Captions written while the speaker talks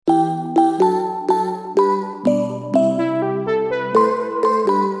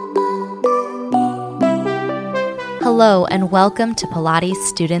Hello and welcome to Pilates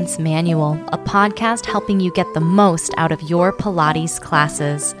Students Manual, a podcast helping you get the most out of your Pilates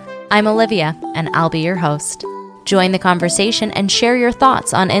classes. I'm Olivia and I'll be your host. Join the conversation and share your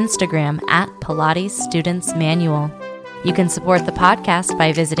thoughts on Instagram at Pilates Students Manual. You can support the podcast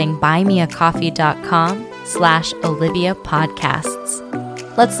by visiting buymeacoffee.com/Olivia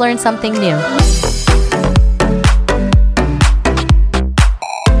Podcasts. Let's learn something new.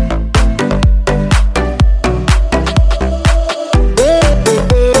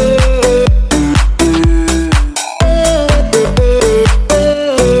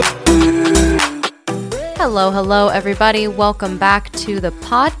 Hello, everybody. Welcome back to the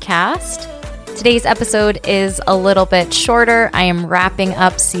podcast. Today's episode is a little bit shorter. I am wrapping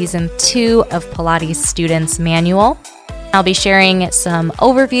up season 2 of Pilates Students Manual. I'll be sharing some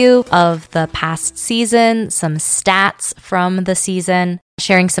overview of the past season, some stats from the season,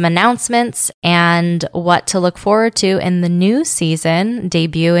 sharing some announcements, and what to look forward to in the new season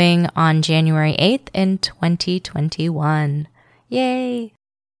debuting on January 8th in 2021. Yay!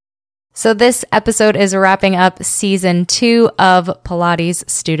 So this episode is wrapping up season 2 of Pilates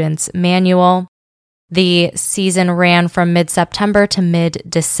Students Manual. The season ran from mid-September to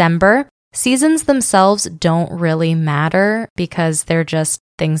mid-December. Seasons themselves don't really matter because they're just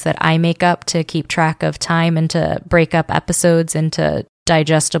things that I make up to keep track of time and to break up episodes into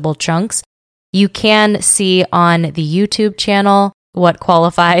digestible chunks. You can see on the YouTube channel what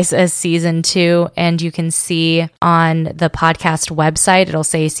qualifies as season 2, and you can see on the podcast website, it'll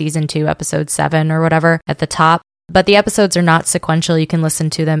say season 2, episode 7 or whatever at the top. But the episodes are not sequential. You can listen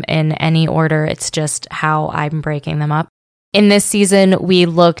to them in any order. It's just how I'm breaking them up. In this season, we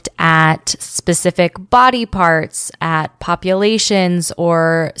looked at specific body parts, at populations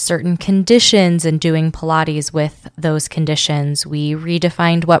or certain conditions and doing Pilates with those conditions. We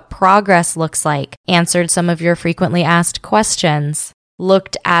redefined what progress looks like, answered some of your frequently asked questions,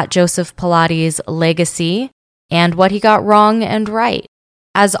 looked at Joseph Pilates' legacy and what he got wrong and right.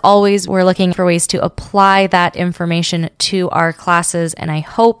 As always, we're looking for ways to apply that information to our classes, and I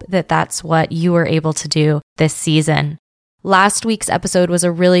hope that that's what you were able to do this season. Last week's episode was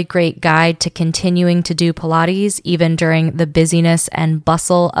a really great guide to continuing to do Pilates even during the busyness and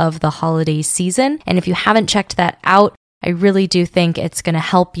bustle of the holiday season. And if you haven't checked that out, I really do think it's going to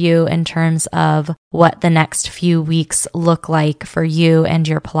help you in terms of what the next few weeks look like for you and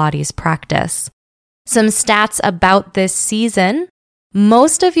your Pilates practice. Some stats about this season.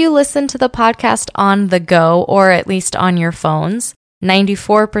 Most of you listen to the podcast on the go, or at least on your phones.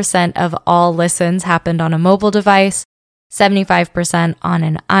 94% of all listens happened on a mobile device. 75% on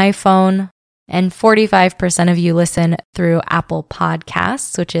an iPhone, and 45% of you listen through Apple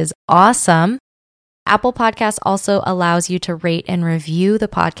Podcasts, which is awesome. Apple Podcasts also allows you to rate and review the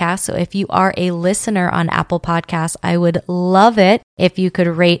podcast. So if you are a listener on Apple Podcasts, I would love it if you could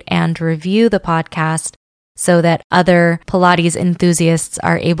rate and review the podcast so that other Pilates enthusiasts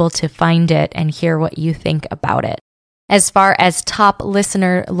are able to find it and hear what you think about it. As far as top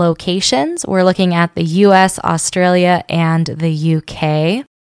listener locations, we're looking at the US, Australia, and the UK.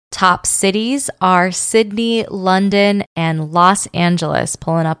 Top cities are Sydney, London, and Los Angeles,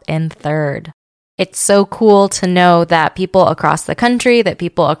 pulling up in third. It's so cool to know that people across the country, that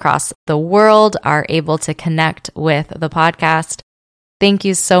people across the world are able to connect with the podcast. Thank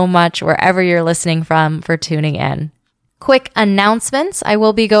you so much, wherever you're listening from, for tuning in. Quick announcements. I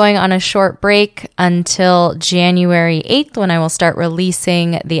will be going on a short break until January 8th when I will start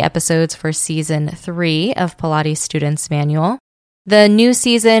releasing the episodes for season 3 of Pilates Students Manual. The new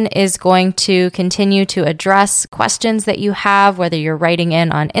season is going to continue to address questions that you have, whether you're writing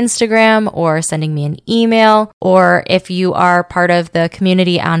in on Instagram or sending me an email, or if you are part of the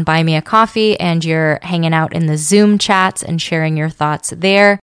community on Buy Me a Coffee and you're hanging out in the Zoom chats and sharing your thoughts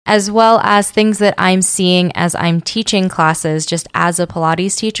there, as well as things that I'm seeing as I'm teaching classes, just as a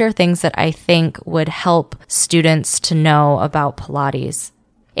Pilates teacher, things that I think would help students to know about Pilates.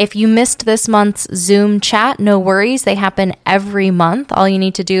 If you missed this month's Zoom chat, no worries. They happen every month. All you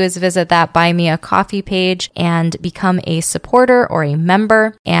need to do is visit that Buy Me a Coffee page and become a supporter or a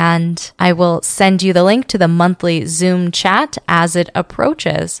member, and I will send you the link to the monthly Zoom chat as it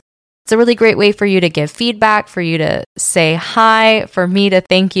approaches. It's a really great way for you to give feedback, for you to say hi, for me to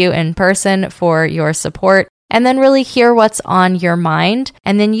thank you in person for your support, and then really hear what's on your mind,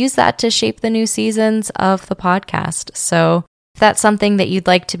 and then use that to shape the new seasons of the podcast. So if that's something that you'd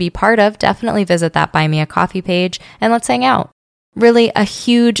like to be part of, definitely visit that Buy Me a Coffee page and let's hang out. Really, a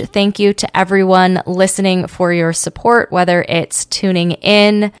huge thank you to everyone listening for your support, whether it's tuning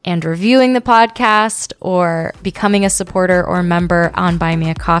in and reviewing the podcast or becoming a supporter or member on Buy Me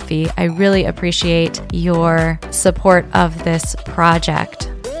a Coffee. I really appreciate your support of this project.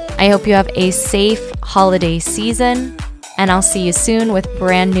 I hope you have a safe holiday season, and I'll see you soon with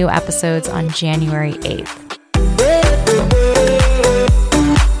brand new episodes on January 8th.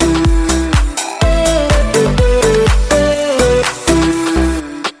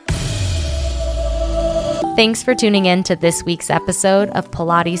 Thanks for tuning in to this week's episode of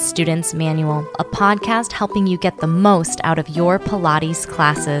Pilates Students Manual, a podcast helping you get the most out of your Pilates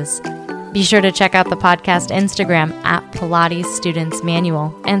classes. Be sure to check out the podcast Instagram at Pilates Students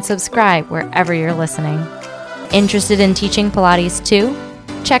Manual and subscribe wherever you're listening. Interested in teaching Pilates too?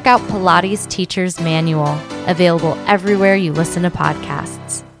 Check out Pilates Teacher's Manual, available everywhere you listen to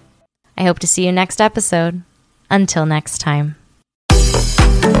podcasts. I hope to see you next episode. Until next time.